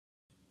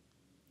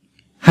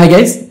Hi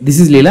guys, this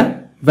is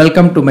Leela.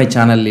 Welcome to my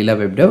channel Leela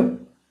WebDev.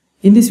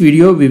 In this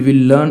video, we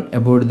will learn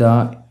about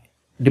the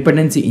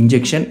dependency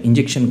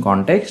injection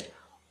context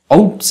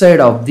outside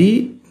of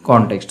the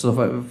context. So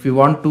if we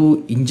want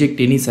to inject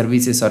any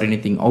services or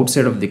anything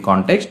outside of the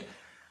context,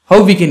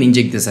 how we can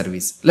inject the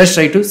service? Let's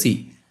try to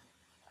see.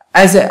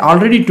 As I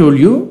already told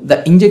you,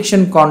 the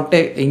injection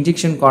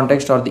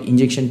context or the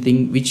injection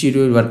thing which it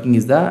will working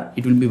is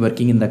it will be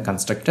working in the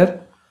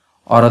constructor,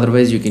 or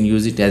otherwise you can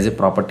use it as a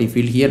property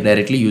field here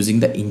directly using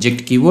the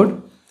inject keyword,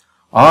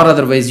 or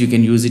otherwise you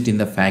can use it in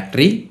the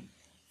factory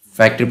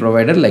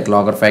provider like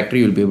logger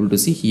factory. You will be able to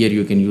see here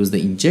you can use the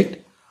inject,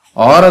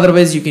 or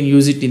otherwise you can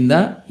use it in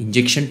the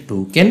injection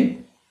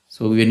token.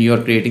 So when you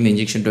are creating the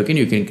injection token,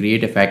 you can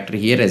create a factory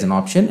here as an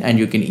option and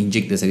you can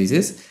inject the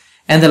services.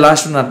 And the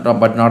last one,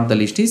 but not the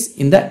least, is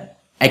in the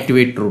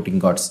activate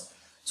routing cards.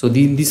 So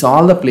these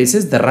all the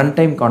places the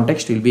runtime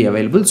context will be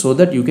available so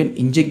that you can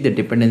inject the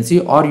dependency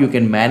or you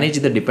can manage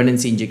the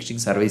dependency injection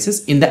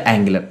services in the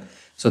Angular.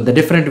 So the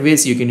different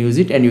ways you can use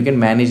it and you can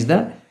manage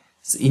the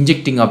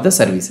injecting of the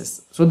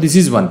services. So this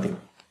is one thing.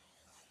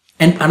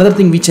 And another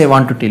thing which I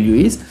want to tell you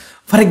is,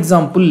 for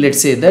example, let's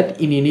say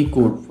that in any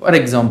code, for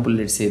example,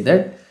 let's say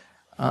that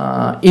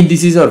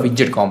this is our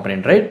widget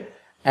component, right?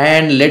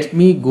 And let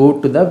me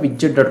go to the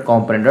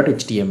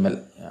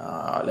widget.component.html.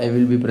 I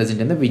will be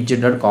present in the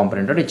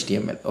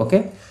widget.component.html.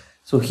 Okay,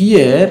 so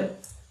here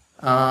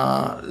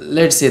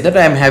let's say that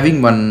I am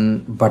having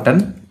one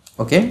button,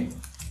 okay,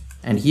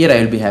 and here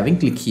I will be having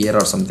click here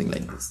or something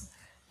like this.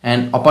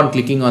 And upon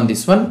clicking on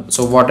this one,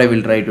 so what I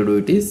will try to do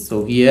it is,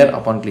 so here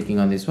upon clicking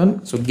on this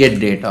one, so get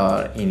data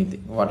or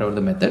anything, whatever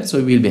the method,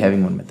 so we will be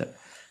having one method.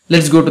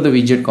 Let's go to the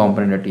widget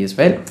component.ts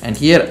file, and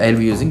here I will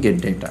be using get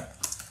data.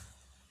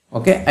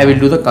 Okay, I will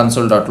do the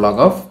console.log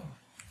of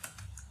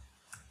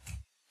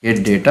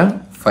get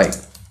data 5.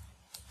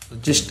 So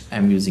just I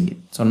am using it.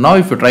 So now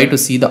if you try to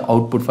see the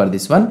output for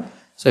this one,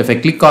 so if I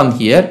click on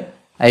here,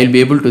 I will be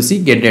able to see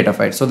get data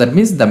 5. So that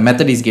means the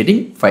method is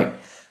getting 5.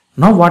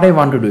 Now what I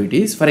want to do it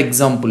is, for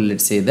example,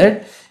 let's say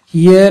that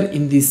here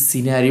in this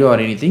scenario or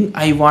anything,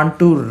 I want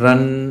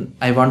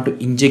to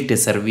inject a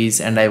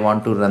service and I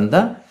want to run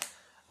the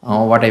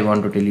what I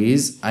want to tell you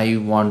is I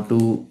want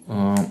to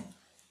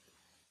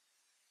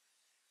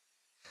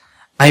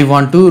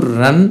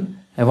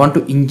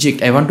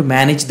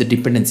manage the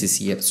dependencies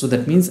here. So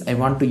that means I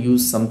want to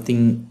use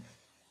something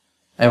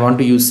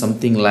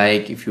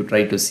like, if you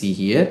try to see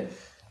here,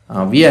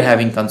 we are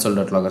having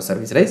console.logger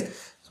service, right?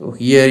 So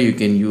here you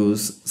can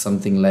use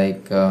something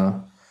like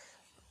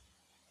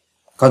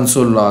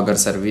console logger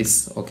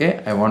service.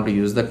 Okay, I want to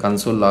use the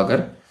console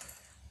logger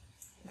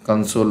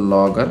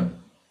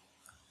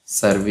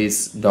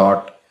service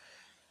dot,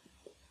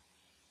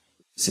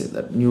 say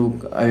that new,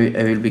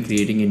 I will be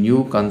creating a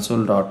new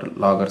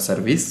console.logger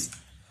service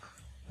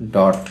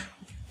dot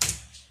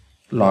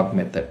log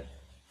method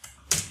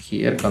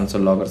here,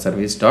 console logger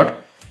service dot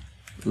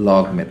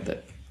log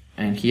method,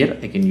 and here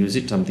I can use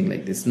it something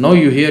like this. Now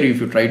you here, if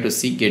you try to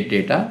see get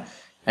data,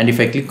 and if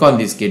I click on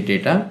this get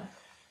data,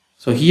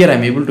 so here I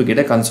am able to get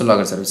a console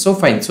logger service. So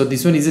fine, so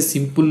this one is a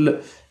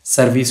simple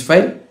service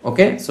file,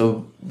 okay,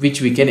 so which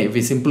we can, if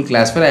a simple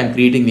class file, I am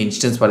creating the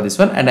instance for this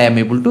one and I am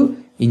able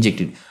to inject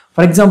it.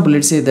 For example,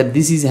 let's say that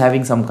this is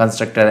having some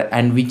constructor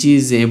and which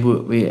is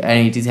able,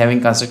 and it is having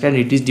constructor and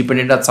it is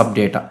dependent on sub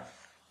data,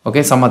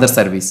 okay, some other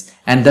service,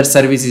 and that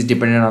service is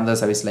dependent on the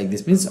service like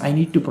this. Means I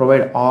need to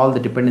provide all the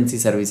dependency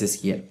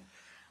services here.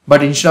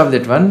 But instead of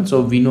that one,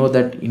 so we know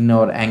that in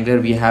our Angular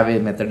we have a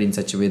method in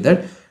such a way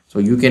that, so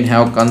you can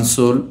have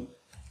console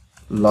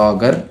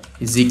logger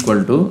is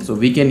equal to, so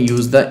we can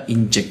use the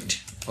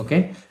inject.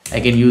 Okay, I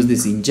can use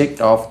this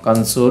inject of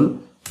console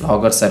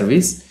logger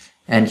service,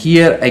 and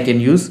here I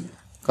can use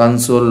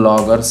console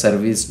logger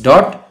service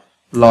dot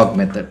log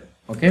method.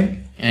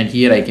 Okay, and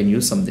here I can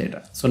use some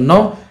data. So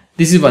now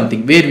this is one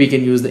thing where we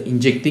can use the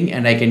injecting,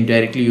 and I can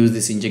directly use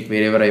this inject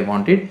wherever I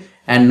want it.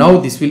 And now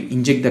this will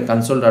inject the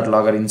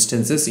console.logger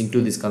instances into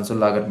this console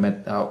logger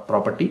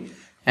property,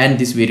 and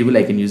this variable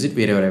I can use it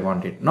wherever I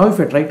want it. Now if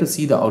I try to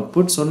see the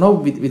output, so now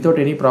without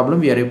any problem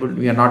we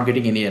are not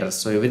getting any errors,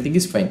 so everything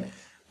is fine.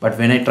 But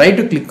when I try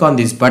to click on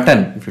this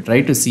button, if you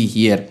try to see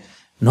here,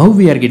 now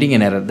we are getting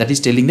an error that is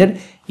telling that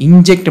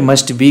inject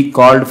must be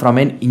called from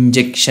an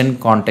injection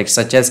context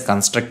such as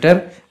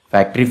constructor,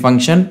 factory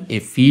function, a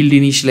field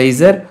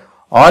initializer,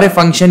 or a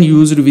function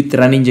used with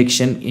run in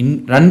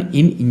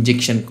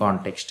injection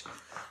context.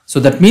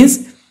 So that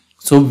means,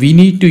 so we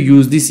need to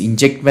use this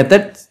inject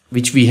method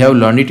which we have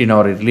learned it in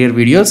our earlier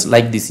videos,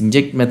 like this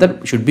inject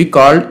method should be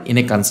called in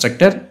a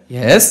constructor,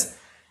 yes,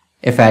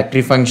 a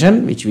factory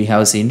function which we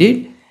have seen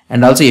it,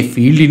 and also a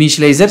field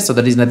initializer, so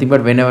that is nothing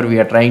but whenever we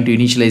are trying to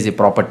initialize a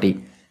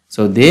property,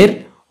 so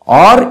there,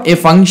 or a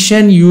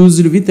function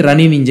used with run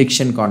in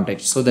injection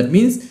context. So that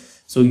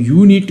means, so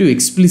you need to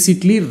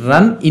explicitly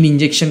run in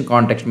injection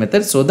context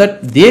method so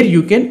that there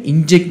you can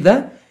inject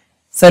the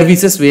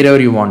services wherever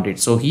you want it.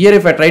 So here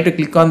if I try to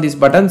click on this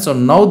button, so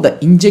now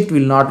the inject will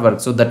not work.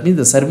 So that means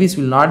the service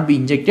will not be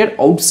injected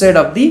outside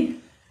of the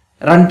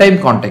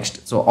runtime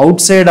context. So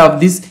outside of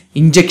this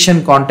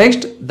injection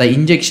context, the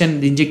inject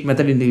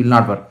method will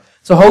not work.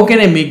 So how can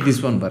I make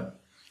this one work?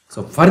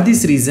 So for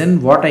this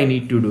reason, what I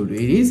need to do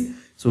is,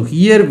 so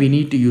here we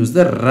need to use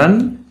the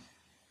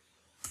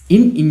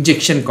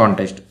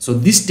runInInjectionContext. So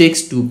this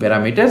takes two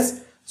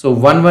parameters. So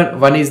one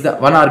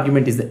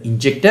argument is the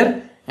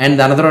injector, and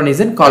the another one is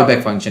a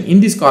callback function. In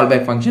this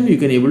callback function, you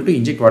can able to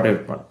inject whatever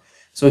you want.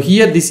 So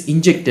here this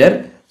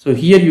injector, so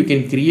here you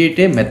can create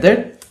a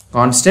method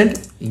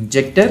constant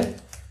injector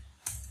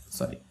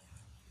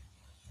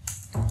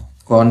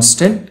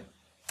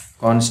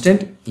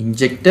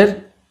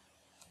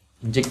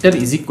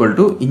is equal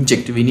to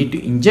inject. We need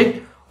to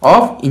inject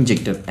of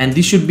injector, and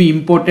this should be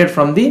imported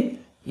from the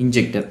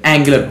injector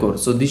Angular core.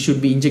 So this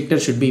injector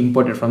should be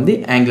imported from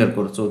the Angular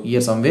core. So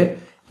here somewhere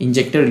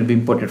injector will be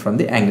imported from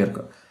the Angular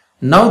core.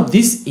 Now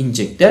this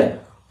injector,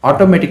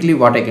 automatically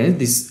what I can is,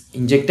 this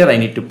injector I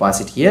need to pass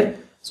it here.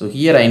 So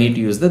here I need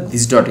to use the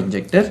this dot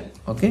injector,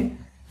 okay,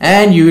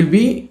 and you will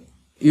be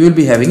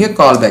having a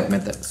callback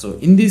method. So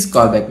in this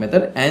callback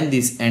method, and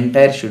this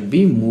entire should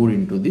be moved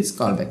into this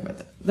callback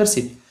method. That's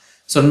it.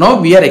 So now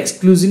we are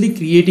exclusively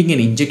creating an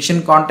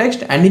injection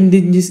context, and in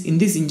this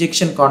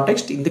injection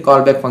context, in the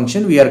callback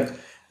function, we are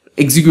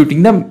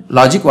executing the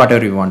logic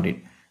whatever we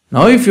wanted.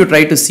 Now if you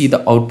try to see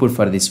the output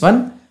for this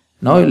one,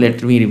 now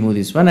let me remove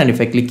this one, and if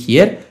I click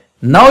here,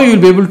 now you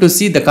will be able to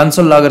see the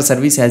console logger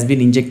service has been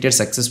injected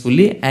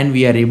successfully, and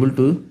we are able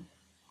to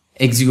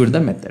execute the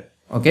method.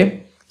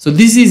 Okay. So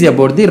this is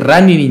about the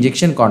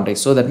runInInjectionContext.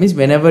 So that means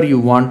whenever you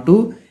want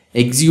to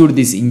execute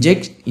this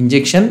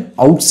injection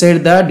outside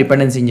the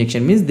dependency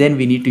injection means, then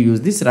we need to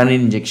use this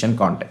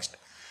runInInjectionContext.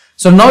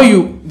 So now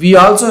we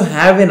also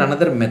have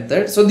another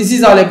method. So this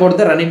is all about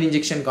the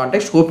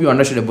runInInjectionContext. Hope you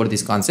understood about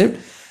this concept.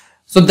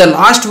 So the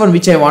last one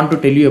which I want to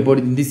tell you about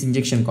in this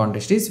injection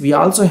context is, we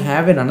also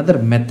have another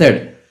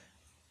method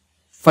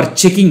for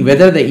checking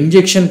whether the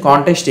injection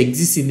context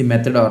exists in the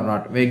method or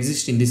not,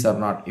 exists in this or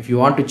not. If you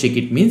want to check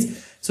it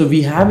means, so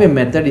we have a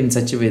method in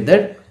such a way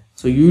that,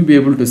 so you will be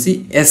able to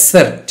see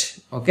assert,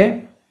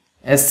 okay,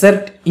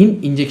 assert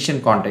in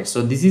injection context.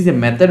 So this is a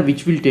method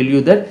which will tell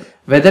you that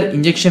whether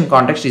injection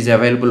context is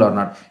available or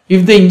not.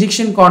 If the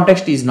injection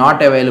context is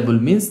not available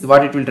means,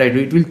 what it will try to do,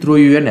 it will throw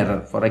you an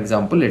error. For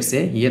example, let's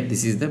say here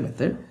this is the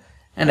method,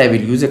 and I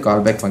will use a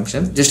callback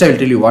function. Just I will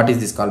tell you what is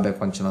this callback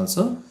function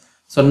also.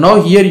 So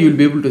now here you will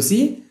be able to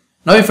see,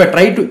 now if I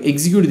try to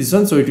execute this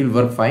one, so it will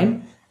work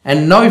fine.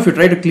 And now if you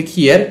try to click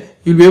here,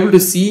 you will be able to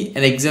see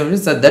an example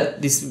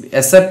that this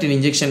assert in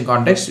injection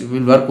context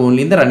will work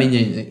only in the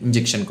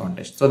runInInjection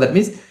context. So that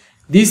means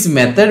this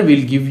method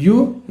will give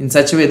you in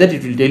such a way that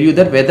it will tell you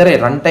that whether a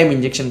runtime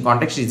injection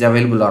context is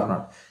available or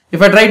not. If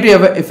I try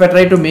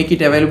to make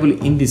it available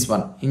in this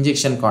one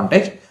injection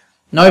context,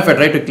 now if I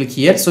try to click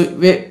here, so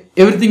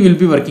everything will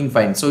be working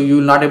fine. So you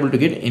will not able to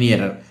get any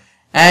error.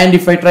 And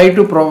if I try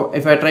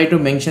to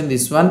mention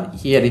this one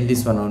here in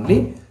this one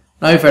only,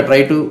 now if I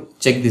try to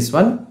check this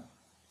one,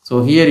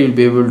 so here you will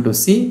be able to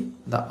see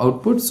the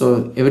output.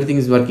 So everything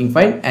is working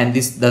fine, and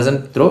this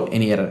doesn't throw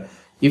any error.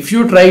 If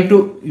you try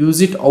to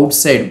use it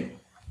outside,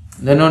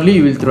 then only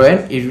you will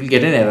it will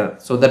get an error.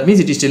 So that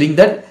means it is telling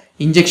that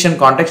injection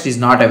context is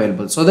not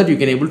available, so that you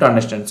can able to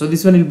understand. So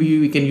this one will be,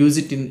 we can use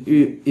it in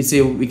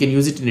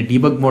a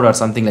debug mode or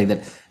something like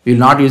that. We will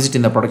not use it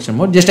in the production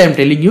mode. Just I am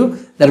telling you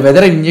that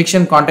whether an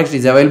injection context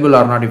is available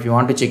or not, if you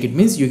want to check it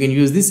means, you can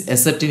use this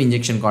assert in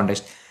injection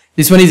context.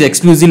 This one is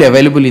exclusively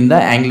available in the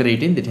Angular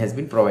 18 that has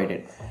been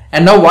provided.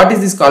 And now what is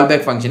this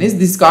callback function is?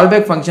 This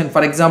callback function,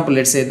 for example,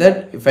 let's say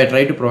that if I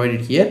try to provide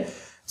it here,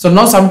 so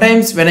now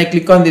sometimes when I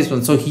click on this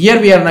one, so here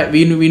we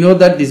know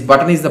that this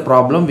button is the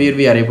problem where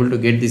we are able to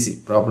get this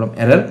problem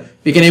error.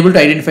 We can able to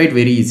identify it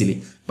very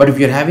easily. But if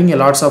you are having a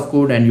lots of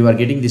code and you are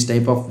getting this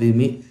type of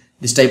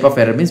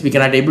error means, we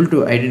cannot able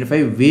to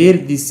identify where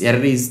this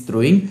error is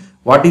throwing,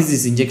 what is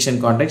this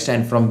injection context,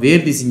 and from where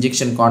this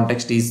injection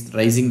context is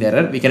raising the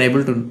error, we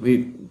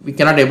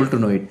cannot able to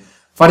know it.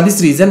 For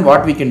this reason,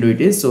 what we can do it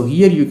is, so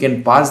here you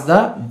can pass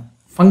the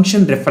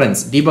function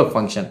reference debug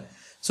function.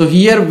 So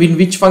here in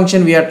which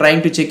function we are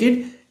trying to check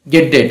it,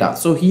 get data.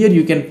 So here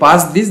you can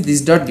pass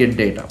this dot get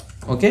data.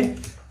 Okay.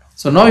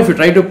 So now if you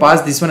try to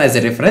pass this one as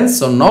a reference,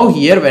 so now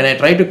here when I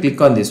try to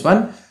click on this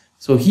one,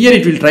 so here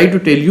it will try to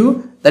tell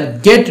you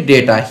that get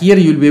data. Here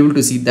you will be able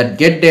to see that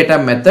get data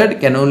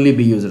method can only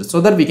be used, so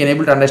that we can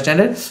able to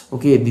understand it.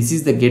 Okay, this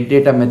is the get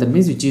data method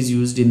means which is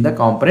used in the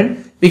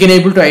component. We can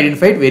able to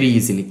identify it very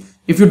easily.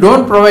 If you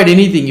don't provide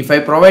anything, if I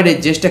provide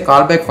just a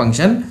callback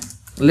function,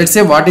 let's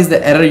say what is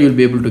the error, you will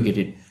be able to get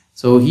it.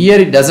 So here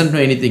it doesn't know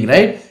anything,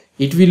 right?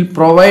 It will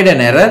provide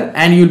an error,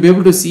 and you will be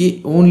able to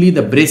see only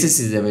the braces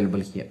is available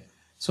here.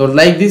 So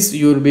like this,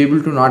 you will be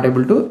able to not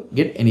able to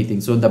get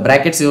anything. So the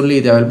brackets only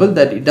is available,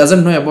 that it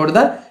doesn't know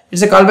about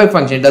it's a callback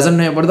function. It doesn't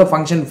know about the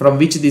function from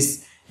which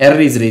this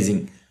error is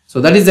raising. So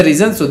that is the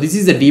reason. So this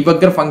is the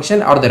debugger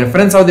function or the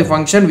reference of the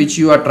function which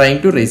you are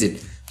trying to raise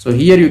it. So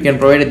here you can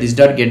provide this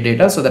dot get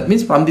data. So that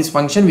means from this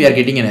function we are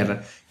getting an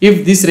error.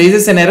 If this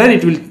raises an error,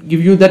 it will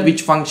give you that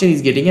which function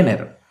is getting an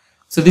error.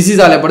 So this is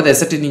all about the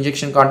assert in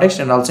injection context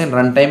and also in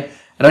runtime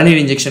run in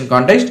injection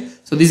context.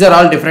 So these are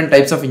all different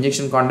types of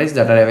injection contexts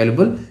that are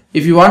available.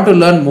 If you want to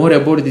learn more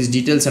about these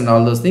details and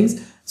all those things,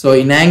 so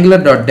in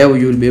angular.dev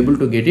you will be able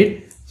to get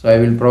it. So I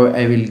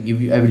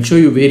will show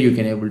you where you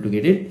can able to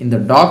get it. In the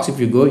docs, if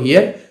you go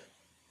here,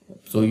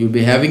 so you'll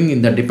be having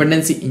in the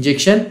dependency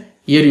injection,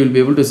 here you will be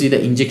able to see the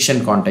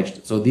injection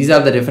context. So these are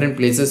the different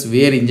places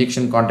where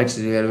injection context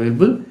is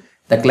available.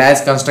 The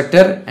class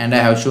constructor, and I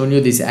have shown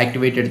you this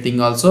activated thing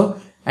also,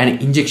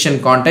 and injection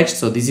context.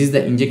 So this is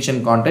the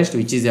injection context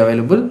which is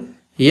available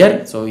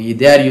here. So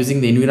they are using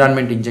the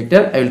environment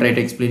injector. I will try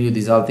to explain you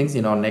these all things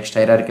in our next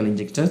hierarchical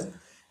injectors.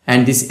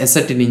 And this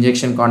assert in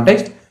injection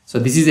context. So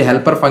this is a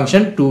helper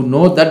function to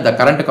know that the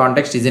current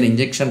context is an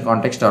injection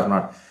context or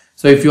not.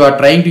 So if you are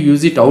trying to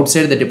use it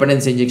outside the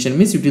dependency injection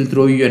means it will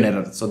throw you an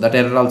error. So that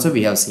error also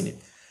we have seen it.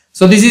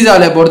 So this is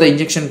all about the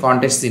injection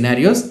context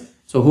scenarios.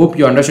 So hope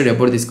you understood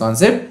about this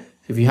concept.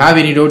 If you have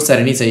any doubts or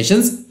any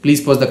suggestions,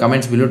 please post the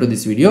comments below to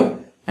this video.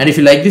 And if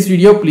you like this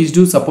video, please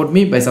do support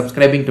me by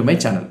subscribing to my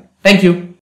channel. Thank you.